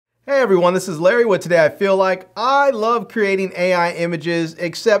Hey everyone, this is Larry with Today I Feel Like. I love creating AI images,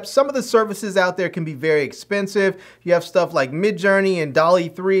 except some of the services out there can be very expensive. You have stuff like Midjourney and DALL-E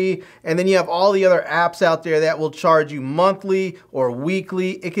 3, and then you have all the other apps out there that will charge you monthly or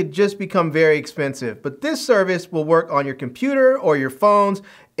weekly. It could just become very expensive. But this service will work on your computer or your phones.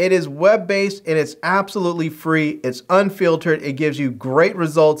 It is web-based and it's absolutely free. It's unfiltered. It gives you great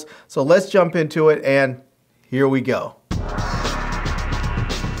results. So let's jump into it, and here we go.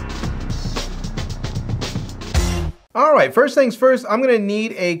 All right, first things first, I'm gonna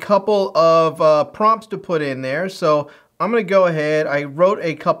need a couple of prompts to put in there. So I'm gonna go ahead, I wrote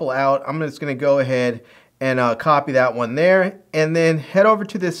a couple out. I'm just gonna go ahead and copy that one there and then head over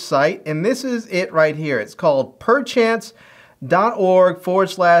to this site. And this is it right here. It's called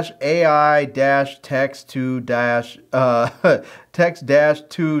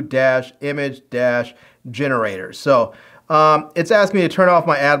So it's asking me to turn off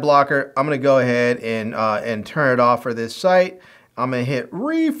my ad blocker. I'm going to go ahead and turn it off for this site. I'm going to hit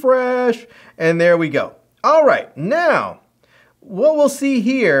refresh, and there we go. All right, now what we'll see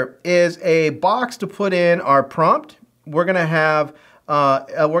here is a box to put in our prompt. We're going to have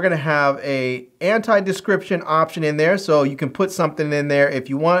a anti-description option in there, so you can put something in there if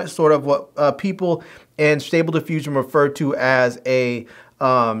you want, sort of what people in Stable Diffusion refer to as a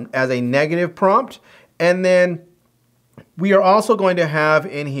negative prompt, and then we are also going to have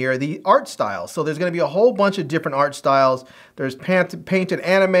in here the art styles. So there's going to be a whole bunch of different art styles. There's painted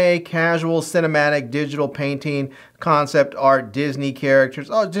anime, casual, cinematic, digital painting, concept art, Disney characters,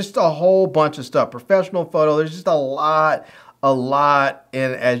 just a whole bunch of stuff. Professional photo, there's just a lot,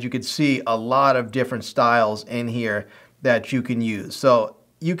 and as you can see, a lot of different styles in here that you can use. So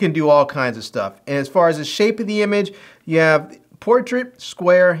you can do all kinds of stuff. And as far as the shape of the image, you have portrait,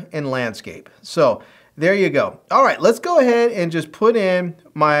 square, and landscape. So there you go. All right, let's go ahead and just put in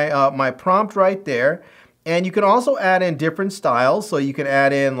my my prompt right there. And you can also add in different styles. So you can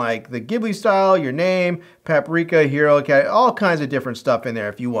add in like the Ghibli style, your name, paprika, hero, cat, all kinds of different stuff in there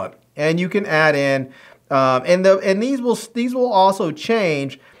if you want. And you can add in, and these will also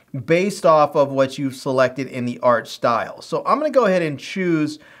change based off of what you've selected in the art style. So I'm going to go ahead and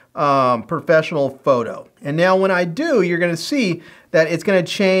choose professional photo. And now when I do, you're going to see that it's going to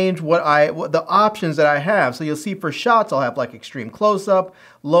change what the options that I have. So you'll see for shots, I'll have like extreme close-up,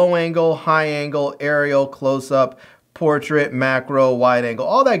 low angle, high angle, aerial, close-up, portrait, macro, wide angle,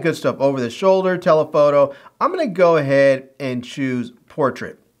 all that good stuff, over the shoulder, telephoto. I'm going to go ahead and choose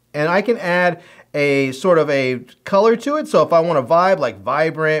portrait. And I can add a sort of a color to it. So if I want a vibe like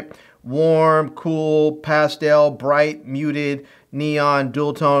vibrant, warm, cool, pastel, bright, muted, neon,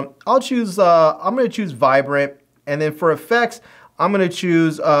 dual tone, I'll choose, I'm going to choose vibrant. And then for effects, I'm going to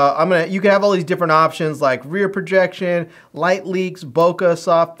choose, you can have all these different options like rear projection, light leaks, bokeh,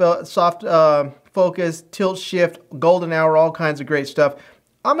 soft focus, tilt shift, golden hour, all kinds of great stuff.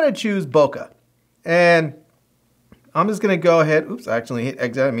 I'm going to choose bokeh. And I'm just going to go ahead, oops, I actually hit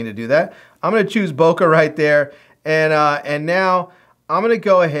exit, I didn't mean to do that. I'm going to choose bokeh right there. And now I'm going to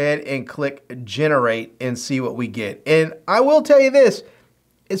go ahead and click generate and see what we get. And I will tell you this,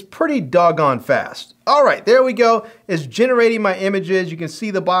 it's pretty doggone fast. All right, there we go. It's generating my images. You can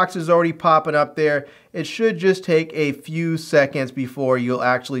see the boxes already popping up there. It should just take a few seconds before you'll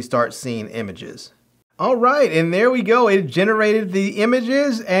actually start seeing images. All right, and there we go. It generated the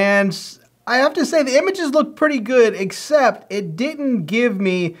images, and I have to say the images look pretty good, except it didn't give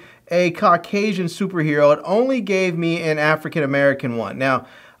me a Caucasian superhero. It only gave me an African American one. Now,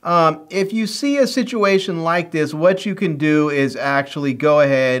 if you see a situation like this, what you can do is actually go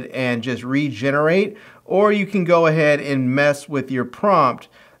ahead and just regenerate, or you can go ahead and mess with your prompt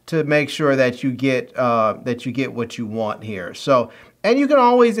to make sure that you get what you want here. So, and you can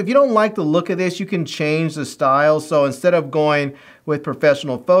always, if you don't like the look of this, you can change the style. So instead of going with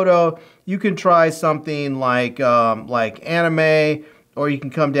professional photo, you can try something like anime, or you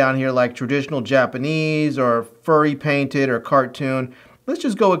can come down here like traditional Japanese or furry painted or cartoon. Let's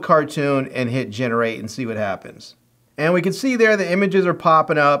just go with cartoon and hit generate and see what happens. And we can see there the images are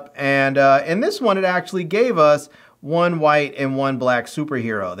popping up, and in this one it actually gave us one white and one black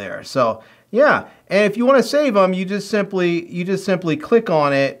superhero there. So yeah, and if you want to save them, you just simply click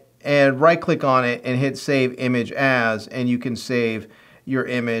on it and right click on it and hit save image as, and you can save your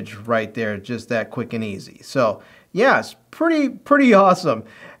image right there, just that quick and easy. So yeah, it's pretty awesome.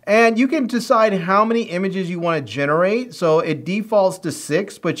 And you can decide how many images you want to generate. So it defaults to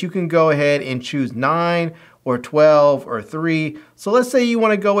 6, but you can go ahead and choose 9 or 12 or 3. So let's say you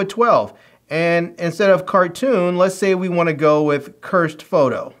want to go with 12. And instead of cartoon, let's say we want to go with cursed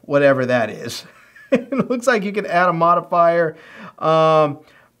photo, whatever that is. It looks like you can add a modifier.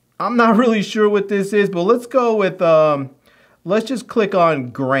 I'm not really sure what this is, but let's go with, let's just click on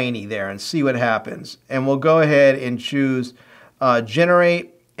grainy there and see what happens. And we'll go ahead and choose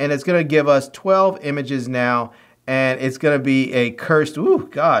generate, and it's gonna give us 12 images now, and it's gonna be a cursed, ooh,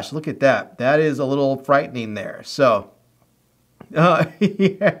 gosh, look at that. That is a little frightening there. So,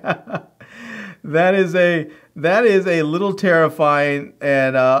 yeah, that is a little terrifying,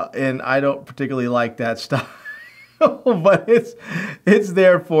 and I don't particularly like that stuff. But it's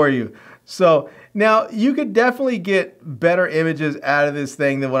there for you. So now you could definitely get better images out of this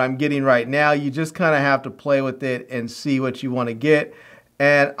thing than what I'm getting right now. You just kind of have to play with it and see what you want to get.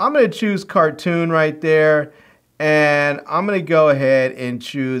 And I'm going to choose cartoon right there. And I'm going to go ahead and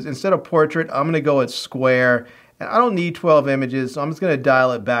choose, instead of portrait, I'm going to go with square. And I don't need 12 images, so I'm just going to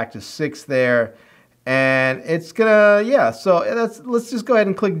dial it back to 6 there. And it's going to, yeah, so let's just go ahead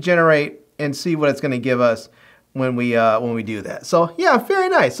and click generate and see what it's going to give us when we do that. So yeah, very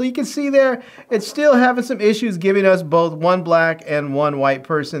nice. So you can see there, it's still having some issues giving us both one black and one white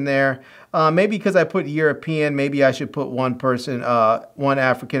person there. Maybe because I put European, maybe I should put one person, one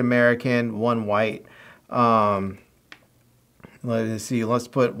African American, one white. Let's see, let's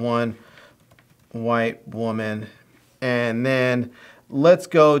put one white woman, and then let's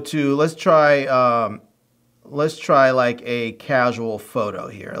go to, let's try like a casual photo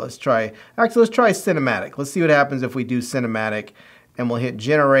here. Let's try cinematic. Let's see what happens if we do cinematic, and we'll hit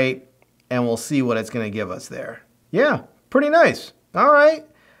generate, and we'll see what it's going to give us there. Yeah, pretty nice. All right.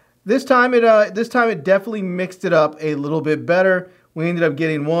 This time it definitely mixed it up a little bit better. We ended up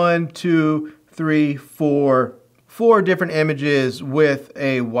getting 1, 2, 3, 4 different images with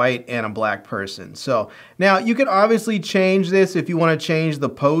a white and a black person. So now you can obviously change this if you want to change the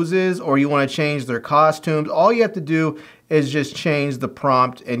poses or you want to change their costumes. All you have to do is just change the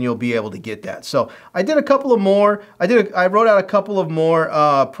prompt and you'll be able to get that. So I did a couple of more. I wrote out a couple of more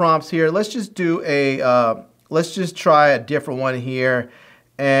prompts here. Let's just do a, let's just try a different one here.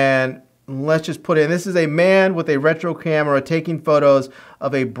 And let's just put in, this is a man with a retro camera taking photos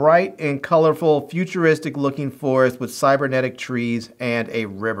of a bright and colorful futuristic looking forest with cybernetic trees and a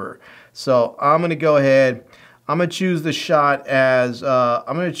river. So I'm going to go ahead, I'm going to choose the shot as,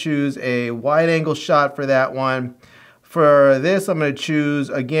 I'm going to choose a wide angle shot for that one. For this, I'm going to choose,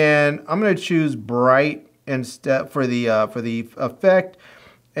 again, I'm going to choose bright instead for the effect.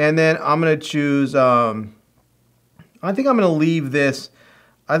 And then I'm going to choose, I think I'm going to leave this,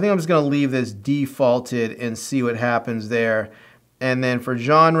 I think I'm just going to leave this defaulted and see what happens there. And then for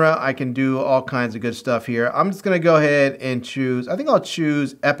genre, I can do all kinds of good stuff here. I'm just going to go ahead and choose, I think I'll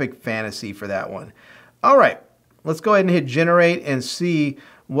choose epic fantasy for that one. All right, let's go ahead and hit generate and see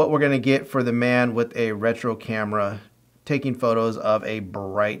what we're going to get for the man with a retro camera taking photos of a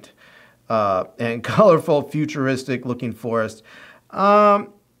bright and colorful futuristic looking forest. Not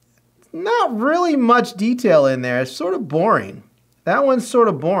really much detail in there. It's sort of boring. That one's sort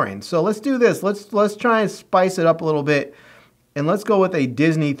of boring. So let's do this. Let's try and spice it up a little bit. And let's go with a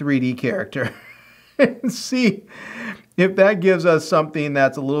Disney 3D character and see if that gives us something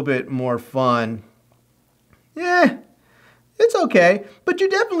that's a little bit more fun. Yeah, it's okay. But you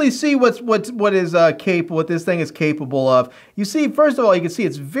definitely see what this thing is capable of. You see, first of all, you can see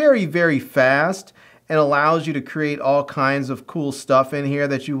it's very, very fast and allows you to create all kinds of cool stuff in here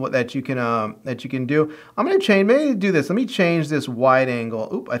that you can do. I'm gonna change, maybe do this. Let me change this wide angle.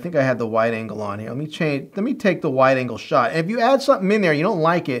 Oop, I think I had the wide angle on here. Let me take the wide angle shot. And if you add something in there, you don't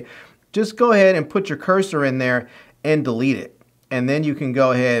like it, just go ahead and put your cursor in there and delete it. And then you can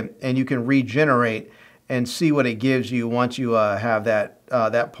go ahead and you can regenerate and see what it gives you once you have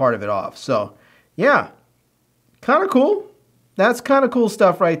that part of it off. So yeah, kind of cool. That's kind of cool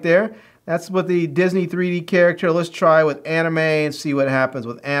stuff right there. That's with the Disney 3D character. Let's try with anime and see what happens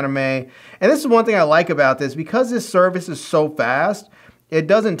with anime. And this is one thing I like about this. Because this service is so fast, it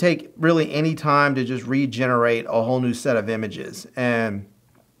doesn't take really any time to just regenerate a whole new set of images. And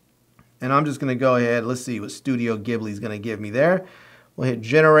I'm just going to go ahead. Let's see what Studio Ghibli is going to give me there. We'll hit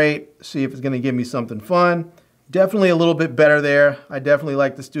generate, see if it's going to give me something fun. Definitely a little bit better there. I definitely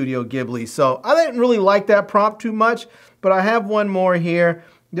like the Studio Ghibli. So I didn't really like that prompt too much, but I have one more here.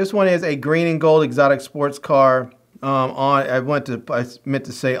 This one is a green and gold exotic sports car I meant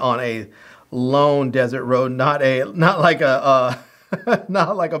to say on a lone desert road, not like a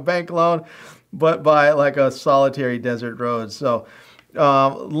not like a bank loan, but by like a solitary desert road. So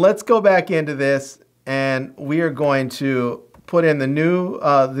let's go back into this, and we are going to put in the new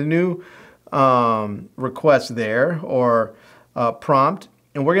request there, or prompt,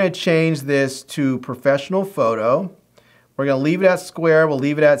 and we're going to change this to professional photo. We're going to leave it at square. We'll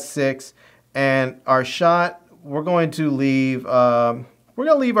leave it at 6. And our shot, we're going to leave We're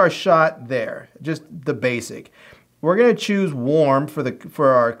going to leave our shot there, just the basic. We're going to choose warm for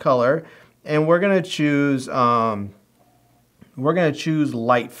our color, and we're going to choose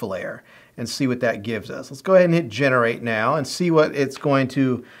light flare and see what that gives us. Let's go ahead and hit generate now and see what it's going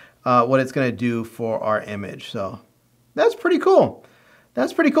to do for our image. So that's pretty cool.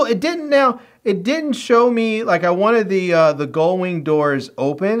 That's pretty cool. It didn't show me, like, I wanted the gull wing doors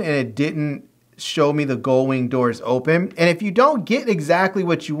open, and it didn't show me the gull wing doors open. And if you don't get exactly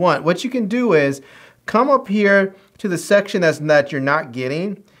what you want, what you can do is come up here to the section that you're not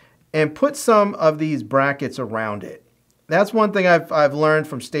getting and put some of these brackets around it. That's one thing I've learned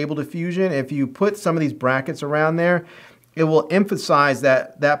from Stable Diffusion. If you put some of these brackets around there, it will emphasize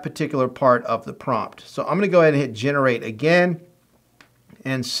that particular part of the prompt. So I'm going to go ahead and hit generate again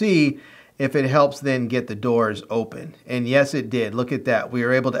and see if it helps then get the doors open. And yes, it did. Look at that. We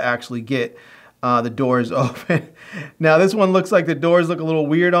were able to actually get the doors open. Now this one looks like the doors look a little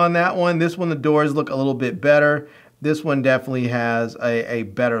weird on that one. This one, the doors look a little bit better. This one definitely has a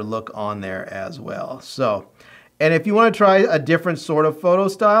better look on there as well. So, and if you want to try a different sort of photo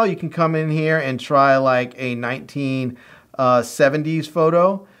style, you can come in here and try like a 1970s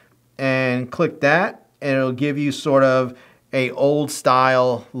photo and click that, and it'll give you sort of a old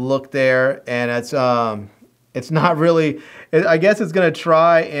style look there. And it's not really, I guess it's going to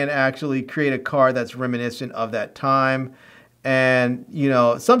try and actually create a car that's reminiscent of that time. And, you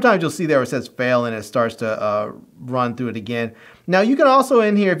know, sometimes you'll see there where it says fail and it starts to run through it again. Now, you can also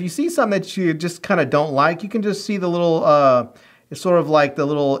in here, if you see something that you just kind of don't like, you can just see the little, it's sort of like the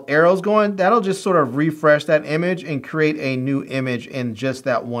little arrows going. That'll just sort of refresh that image and create a new image in just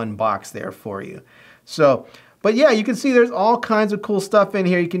that one box there for you. So, but yeah, you can see there's all kinds of cool stuff in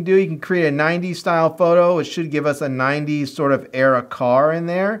here you can do. You can create a 90s style photo. It should give us a 90s sort of era car in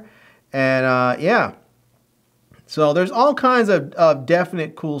there. And yeah, so there's all kinds of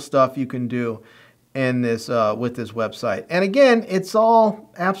definite cool stuff you can do in this with this website. And again, it's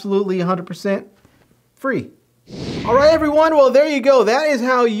all absolutely 100% free. All right, everyone. Well, there you go. That is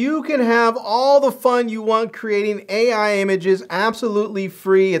how you can have all the fun you want creating AI images absolutely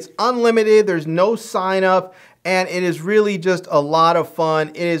free. It's unlimited. There's no sign up. And it is really just a lot of fun.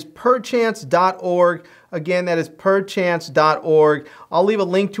 It is perchance.org. Again, that is perchance.org. I'll leave a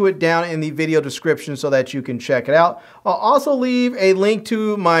link to it down in the video description so that you can check it out. I'll also leave a link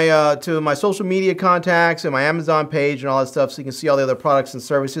to my social media contacts and my Amazon page and all that stuff so you can see all the other products and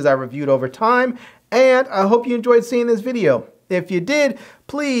services I reviewed over time. And I hope you enjoyed seeing this video. If you did,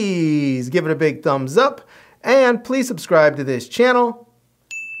 please give it a big thumbs up. And please subscribe to this channel.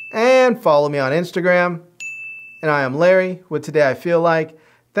 And follow me on Instagram. And I am Larry with Today I Feel Like.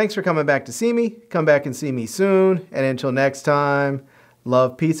 Thanks for coming back to see me. Come back and see me soon. And until next time,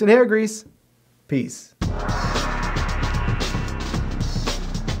 love, peace, and hair grease. Peace.